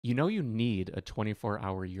You know you need a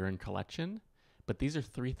 24-hour urine collection, but these are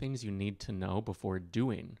 3 things you need to know before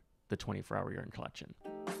doing the 24-hour urine collection.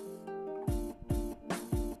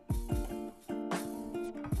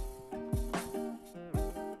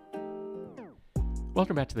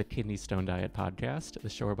 Welcome back to the Kidney Stone Diet Podcast, the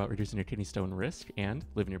show about reducing your kidney stone risk and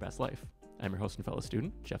living your best life. I'm your host and fellow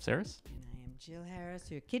student, Jeff Saris. And I am Jill Harris,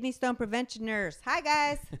 your kidney stone prevention nurse. Hi,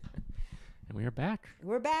 guys. And we are back.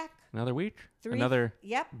 We're back. Another week. Another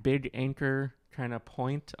Yep. big anchor kind of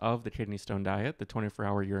point of the kidney stone diet, the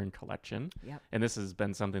 24-hour urine collection. Yep. And this has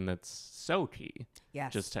been something that's so key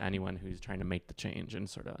Yes. just to anyone who's trying to make the change and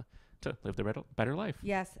sort of to live their better life.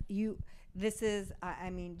 Yes. This is,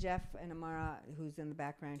 Jeff and Amara, who's in the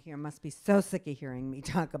background here, must be so sick of hearing me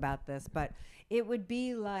talk about this, but it would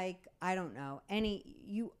be like, I don't know,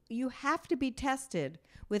 you have to be tested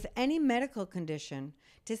with any medical condition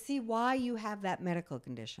to see why you have that medical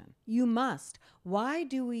condition. You must. Why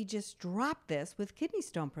do we just drop this with kidney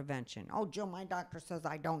stone prevention? Oh, Jill, my doctor says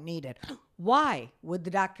I don't need it. Why would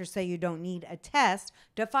the doctor say you don't need a test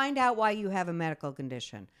to find out why you have a medical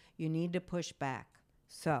condition? You need to push back.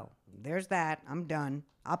 So there's that. I'm done.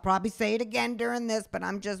 I'll probably say it again during this, but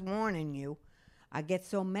I'm just warning you. I get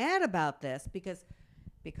so mad about this because,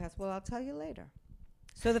 well, I'll tell you later.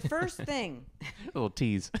 So the first thing. A little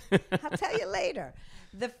tease. I'll tell you later.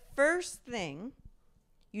 The first thing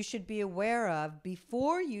you should be aware of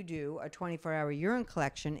before you do a 24-hour urine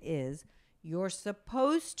collection is you're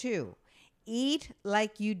supposed to eat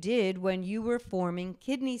like you did when you were forming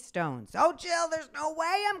kidney stones. Oh, Jill, there's no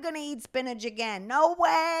way I'm going to eat spinach again. No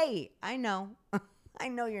way. I know. I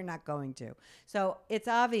know you're not going to. So it's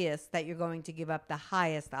obvious that you're going to give up the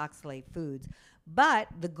highest oxalate foods. But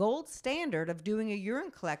the gold standard of doing a urine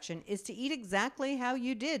collection is to eat exactly how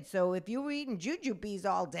you did. So if you were eating jujubes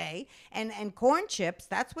all day and corn chips,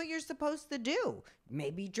 that's what you're supposed to do.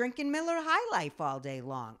 Maybe drinking Miller High Life all day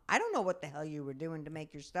long. I don't know what the hell you were doing to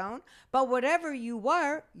make your stone, but whatever you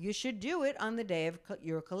were, you should do it on the day of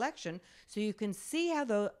your collection so you can see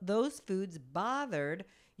how those foods bothered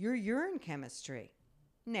your urine chemistry.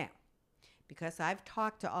 Now, because I've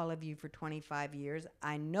talked to all of you for 25 years,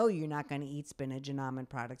 I know you're not going to eat spinach and almond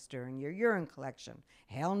products during your urine collection.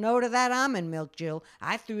 Hell no to that almond milk, Jill.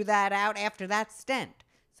 I threw that out after that stent.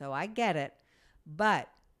 So I get it. But,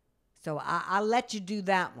 so I'll let you do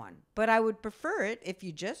that one. But I would prefer it if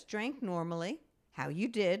you just drank normally, how you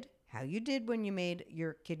did when you made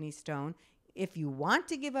your kidney stone. If you want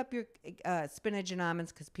to give up your spinach and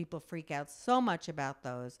almonds because people freak out so much about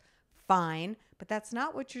those, fine, but that's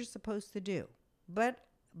not what you're supposed to do. But,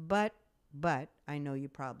 I know you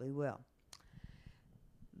probably will.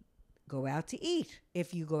 Go out to eat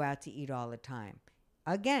if you go out to eat all the time.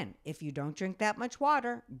 Again, if you don't drink that much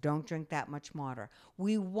water, don't drink that much water.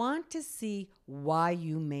 We want to see why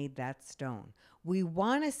you made that stone. We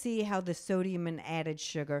want to see how the sodium and added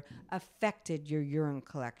sugar affected your urine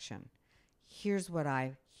collection. Here's what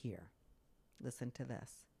I hear. Listen to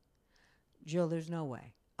this. Jill, there's no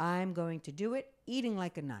way. I'm going to do it eating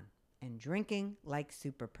like a nun and drinking like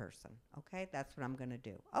super person. Okay, that's what I'm going to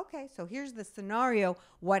do. Okay, so here's the scenario.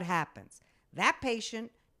 What happens? That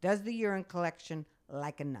patient does the urine collection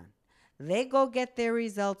like a nun. They go get their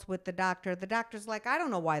results with the doctor. The doctor's like, I don't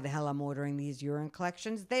know why the hell I'm ordering these urine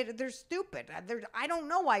collections. They're stupid. I don't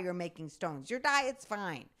know why you're making stones. Your diet's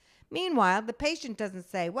fine. Meanwhile, the patient doesn't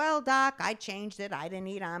say, well, doc, I changed it. I didn't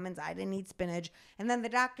eat almonds. I didn't eat spinach. And then the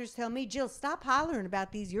doctors tell me, Jill, stop hollering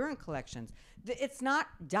about these urine collections. It's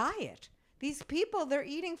not diet. These people, they're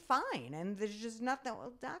eating fine. And there's just nothing.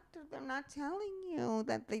 Well, doctor, they're not telling you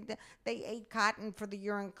that they ate cotton for the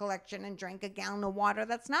urine collection and drank a gallon of water.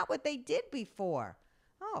 That's not what they did before.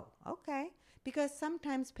 Oh, okay. Because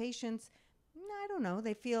sometimes patients, I don't know,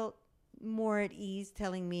 they feel more at ease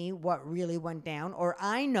telling me what really went down, or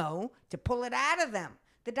I know to pull it out of them.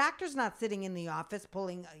 The doctor's not sitting in the office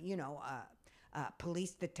pulling,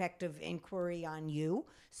 police detective inquiry on you.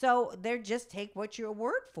 So they just take what your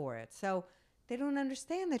word for it. So they don't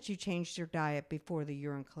understand that you changed your diet before the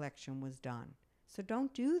urine collection was done. So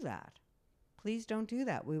don't do that. Please don't do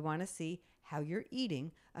that. We want to see how your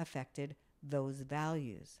eating affected those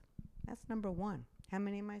values. That's number 1. How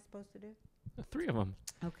many am I supposed to do? 3 of them.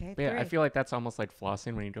 Okay. But yeah, I feel like that's almost like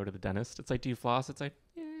flossing when you go to the dentist. It's like, do you floss? It's like,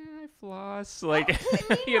 yeah, I floss. Like,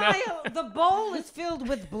 meanwhile, the bowl is filled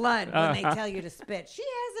with blood when they tell you to spit. She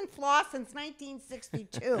hasn't flossed since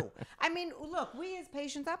 1962. I mean, look, we as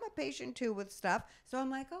patients, I'm a patient too with stuff. So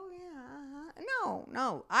I'm like, oh yeah,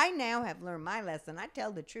 No. I now have learned my lesson. I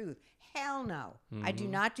tell the truth. Hell no. Mm-hmm. I do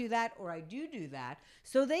not do that, or I do that.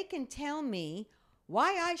 So they can tell me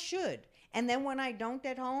why I should. And then when I don't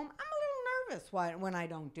at home, I'm a little nervous when I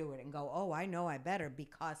don't do it and go, oh, I know I better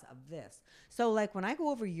because of this. So like when I go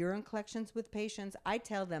over urine collections with patients, I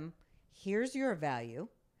tell them, here's your value.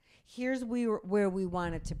 Here's where we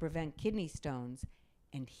wanted to prevent kidney stones.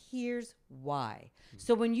 And here's why.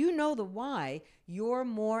 So when you know the why, you're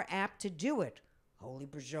more apt to do it. Holy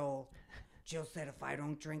Bajol. Jill said if I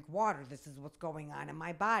don't drink water, this is what's going on in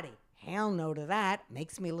my body. Hell no to that.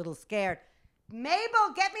 Makes me a little scared.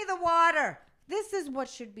 Mabel, get me the water. This is what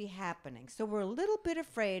should be happening. So we're a little bit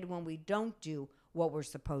afraid when we don't do what we're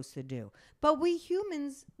supposed to do. But we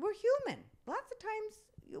humans, we're human. Lots of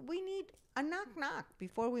times we need a knock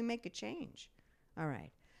before we make a change. All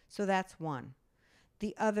right. So that's one.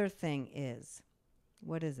 The other thing is,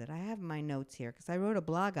 what is it? I have my notes here because I wrote a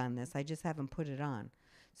blog on this. I just haven't put it on.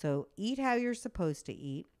 So eat how you're supposed to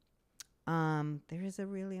eat. There is a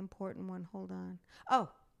really important one. Hold on. Oh,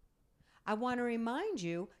 I want to remind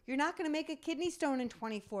you, you're not going to make a kidney stone in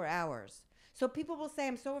 24 hours. So people will say,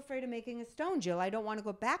 I'm so afraid of making a stone, Jill. I don't want to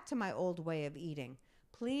go back to my old way of eating.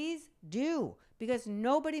 Please do, because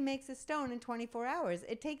nobody makes a stone in 24 hours.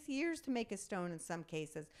 It takes years to make a stone in some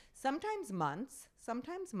cases, sometimes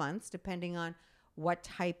months, depending on what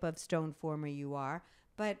type of stone former you are.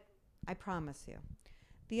 But I promise you.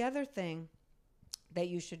 The other thing that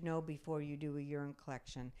you should know before you do a urine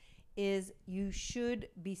collection is you should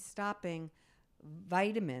be stopping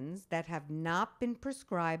vitamins that have not been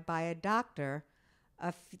prescribed by a doctor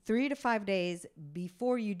 3 to 5 days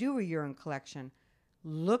before you do a urine collection.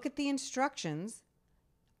 Look at the instructions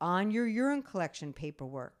on your urine collection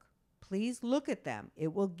paperwork. Please look at them.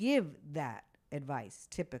 It will give that advice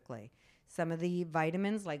typically. Some of the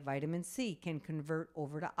vitamins, like vitamin C, can convert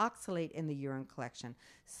over to oxalate in the urine collection.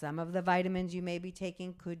 Some of the vitamins you may be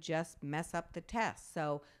taking could just mess up the test.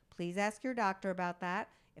 So please ask your doctor about that.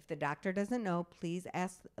 If the doctor doesn't know, please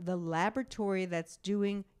ask the laboratory that's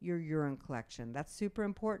doing your urine collection. That's super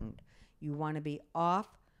important. You want to be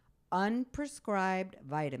off unprescribed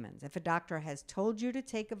vitamins. If a doctor has told you to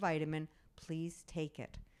take a vitamin, please take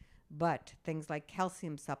it. But things like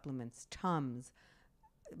calcium supplements, Tums,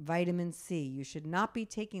 vitamin C, you should not be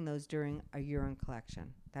taking those during a urine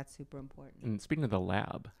collection. That's super important. And speaking of the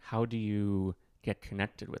lab, how do you get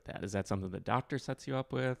connected with that? Is that something the doctor sets you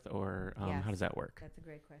up with, or Yes, how does that work? That's a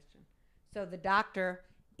great question. So the doctor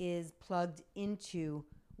is plugged into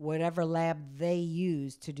whatever lab they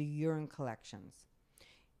use to do urine collections.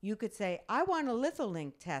 You could say, I want a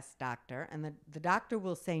litholink test, doctor. And the doctor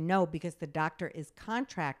will say no because the doctor is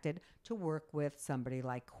contracted to work with somebody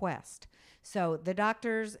like Quest. So the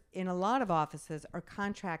doctors in a lot of offices are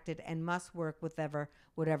contracted and must work with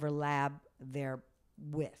whatever lab they're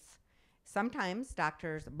with. Sometimes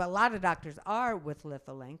doctors, but a lot of doctors are with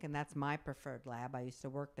litholink, and that's my preferred lab. I used to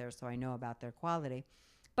work there, so I know about their quality.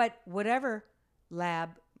 But whatever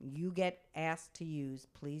lab you get asked to use,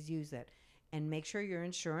 please use it. And make sure your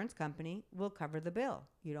insurance company will cover the bill.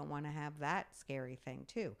 You don't want to have that scary thing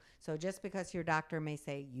too. So just because your doctor may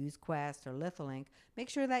say use Quest or Litholink, make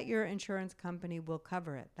sure that your insurance company will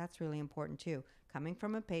cover it. That's really important too. Coming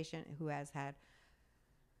from a patient who has had,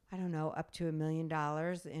 I don't know, up to $1 million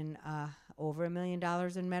in over $1 million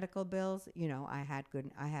in medical bills. You know, I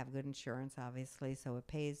have good insurance, obviously, so it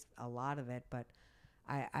pays a lot of it, but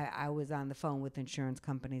I was on the phone with insurance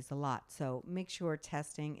companies a lot. So make sure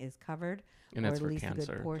testing is covered, And or that's at for least cancer,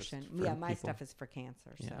 a good portion. just for Yeah, my people. stuff is for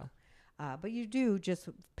cancer. Yeah. So, but you do just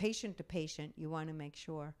patient to patient. You want to make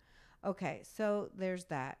sure. Okay, so there's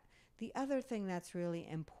that. The other thing that's really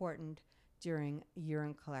important during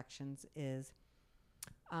urine collections is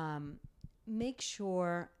make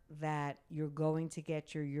sure that you're going to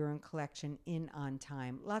get your urine collection in on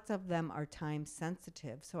time. Lots of them are time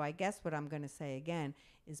sensitive. So I guess what I'm going to say again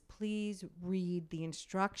is please read the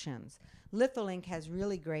instructions. Litholink has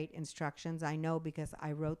really great instructions. I know because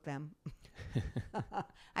I wrote them.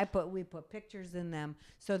 We put pictures in them,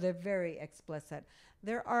 so they're very explicit.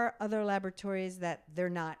 There are other laboratories that they're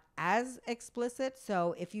not as explicit.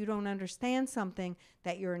 So if you don't understand something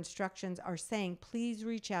that your instructions are saying, please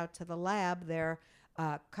reach out to the lab, their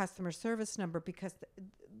customer service number, because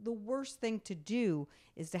the worst thing to do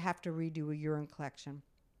is to have to redo a urine collection.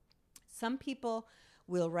 Some people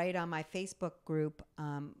will write on my Facebook group,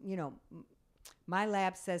 my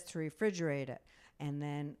lab says to refrigerate it. And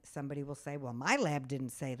then somebody will say, well, my lab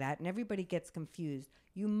didn't say that. And everybody gets confused.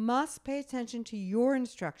 You must pay attention to your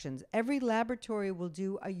instructions. Every laboratory will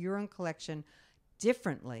do a urine collection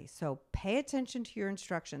differently. So pay attention to your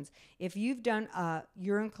instructions. If you've done a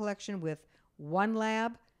urine collection with one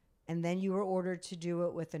lab and then you were ordered to do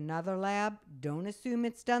it with another lab, don't assume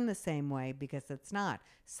it's done the same way, because it's not.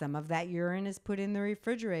 Some of that urine is put in the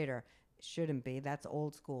refrigerator. shouldn't be. That's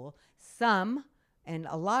old school. Some, and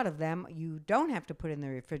a lot of them, you don't have to put in the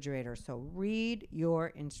refrigerator. So read your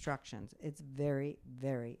instructions. It's very,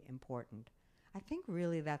 very important. I think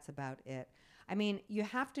really that's about it. I mean, you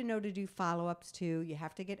have to know to do follow-ups too. You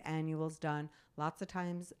have to get annuals done. Lots of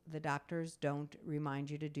times the doctors don't remind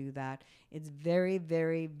you to do that. It's very,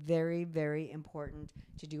 very, very, very important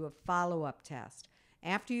to do a follow-up test.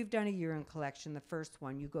 After you've done a urine collection, the first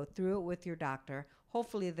one, you go through it with your doctor.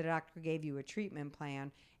 Hopefully the doctor gave you a treatment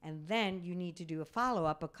plan, and then you need to do a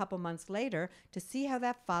follow-up a couple months later to see how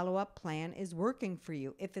that follow-up plan is working for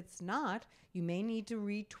you. If it's not, you may need to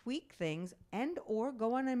retweak things and or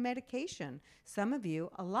go on a medication. Some of you,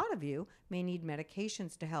 a lot of you, may need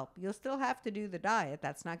medications to help. You'll still have to do the diet.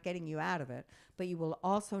 That's not getting you out of it. But you will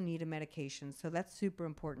also need a medication. So that's super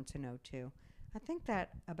important to know too. I think that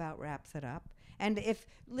about wraps it up. And if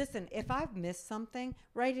I've missed something,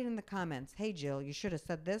 write it in the comments. Hey, Jill, you should have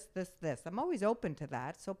said this, this, this. I'm always open to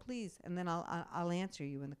that. So please, and then I'll answer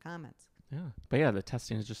you in the comments. Yeah. But yeah, the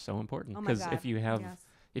testing is just so important. Oh my Because God.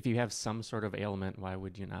 if you have some sort of ailment, why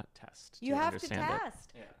would you not test? You have to understand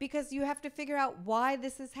test because you have to figure out why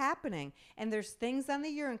this is happening. And there's things on the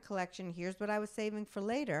urine collection. Here's what I was saving for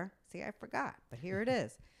later. See, I forgot, but here it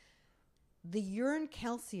is. The urine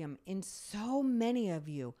calcium in so many of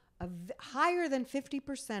you, higher than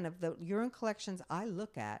 50% of the urine collections I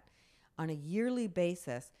look at on a yearly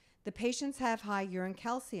basis, the patients have high urine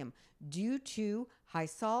calcium due to high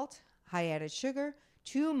salt, high added sugar,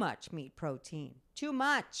 too much meat protein, too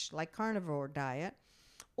much like carnivore diet,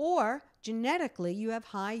 or genetically you have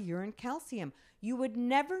high urine calcium. You would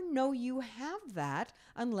never know you have that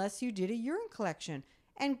unless you did a urine collection.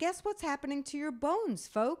 And guess what's happening to your bones,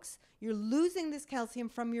 folks? You're losing this calcium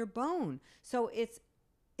from your bone. So it's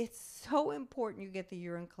so important you get the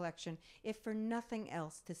urine collection, if for nothing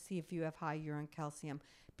else, to see if you have high urine calcium.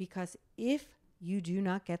 Because if you do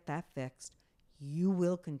not get that fixed, you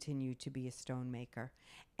will continue to be a stone maker.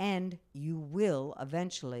 And you will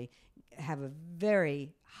eventually have a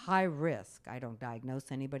very high risk. I don't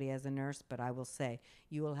diagnose anybody as a nurse, but I will say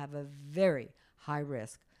you will have a very high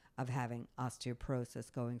risk of having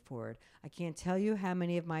osteoporosis going forward. I can't tell you how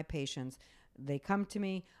many of my patients, they come to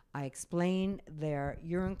me, I explain their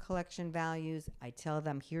urine collection values. I tell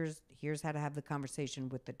them, here's how to have the conversation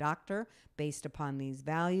with the doctor based upon these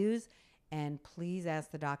values. And please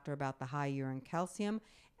ask the doctor about the high urine calcium.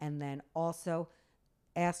 And then also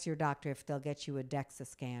ask your doctor if they'll get you a DEXA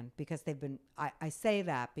scan. Because they've been, I say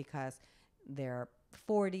that because they're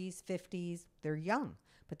 40s, 50s, they're young.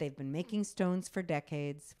 But they've been making stones for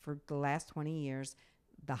decades, for the last 20 years.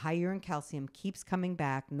 The high urine calcium keeps coming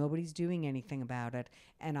back. Nobody's doing anything about it.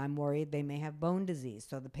 And I'm worried they may have bone disease.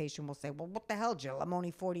 So the patient will say, well, what the hell, Jill? I'm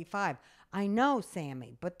only 45. I know,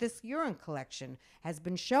 Sammy, but this urine collection has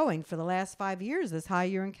been showing for the last 5 years this high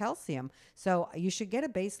urine calcium. So you should get a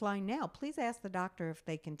baseline now. Please ask the doctor if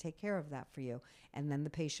they can take care of that for you. And then the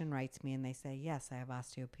patient writes me and they say, yes, I have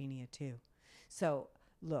osteopenia too. So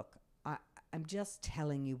look, I'm just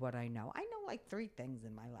telling you what I know. I know like 3 things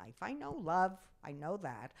in my life. I know love. I know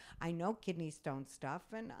that. I know kidney stone stuff.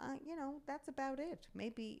 And, that's about it.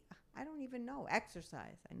 Maybe, I don't even know.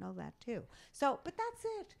 Exercise. I know that too. So, but that's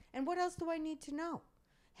it. And what else do I need to know?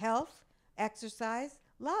 Health, exercise,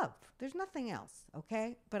 love. There's nothing else,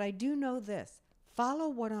 okay? But I do know this. Follow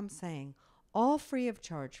what I'm saying, all free of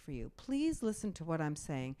charge for you. Please listen to what I'm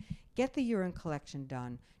saying. Get the urine collection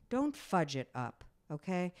done. Don't fudge it up.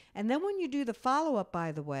 Okay? And then when you do the follow-up,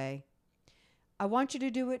 by the way, I want you to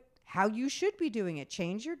do it how you should be doing it.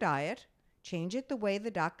 Change your diet. Change it the way the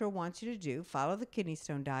doctor wants you to do. Follow the kidney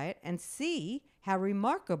stone diet and see how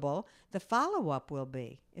remarkable the follow-up will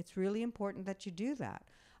be. It's really important that you do that.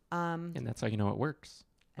 And that's how you know it works.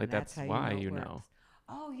 Like that's why you know.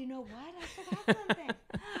 Oh, you know what? I forgot something.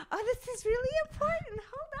 Oh, this is really important.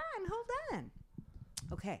 Hold on.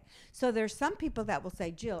 Okay. So there's some people that will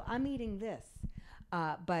say, Jill, I'm eating this.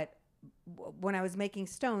 But when I was making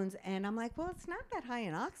stones, and I'm like, well, it's not that high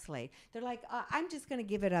in oxalate. They're like, I'm just going to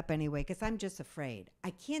give it up anyway because I'm just afraid.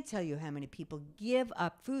 I can't tell you how many people give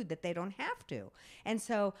up food that they don't have to. And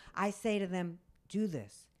so I say to them, do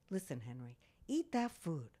this. Listen, Henry, eat that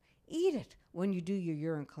food. Eat it when you do your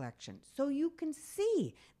urine collection so you can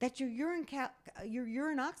see that your urine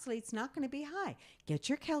oxalate's not going to be high. Get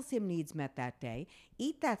your calcium needs met that day.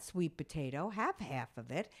 Eat that sweet potato, have half of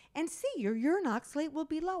it, and see your urine oxalate will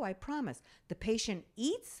be low, I promise. The patient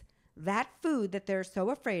eats that food that they're so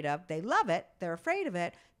afraid of. They love it. They're afraid of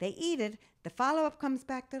it. They eat it. The follow-up comes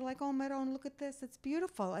back. They're like, oh, Maron, look at this. It's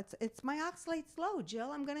beautiful. It's my oxalate's low,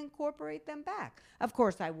 Jill. I'm going to incorporate them back. Of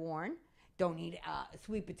course, I warn. don't eat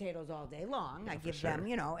sweet potatoes all day long. Yeah, I for give sure.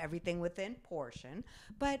 them, everything within portion.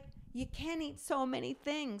 But you can't eat so many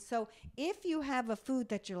things. So if you have a food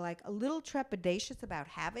that you're like a little trepidatious about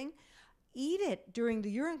having, eat it during the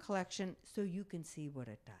urine collection so you can see what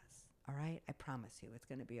it does. All right? I promise you it's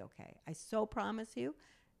going to be okay. I so promise you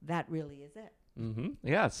that really is it.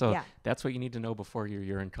 Yeah, so Yeah. that's what you need to know before your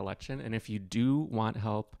urine collection. And if you do want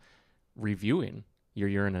help reviewing your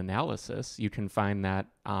urine analysis, you can find that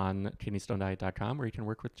on kidneystonediet.com, where you can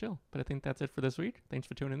work with Jill. But I think that's it for this week. Thanks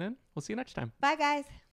for tuning in. We'll see you next time. Bye, guys.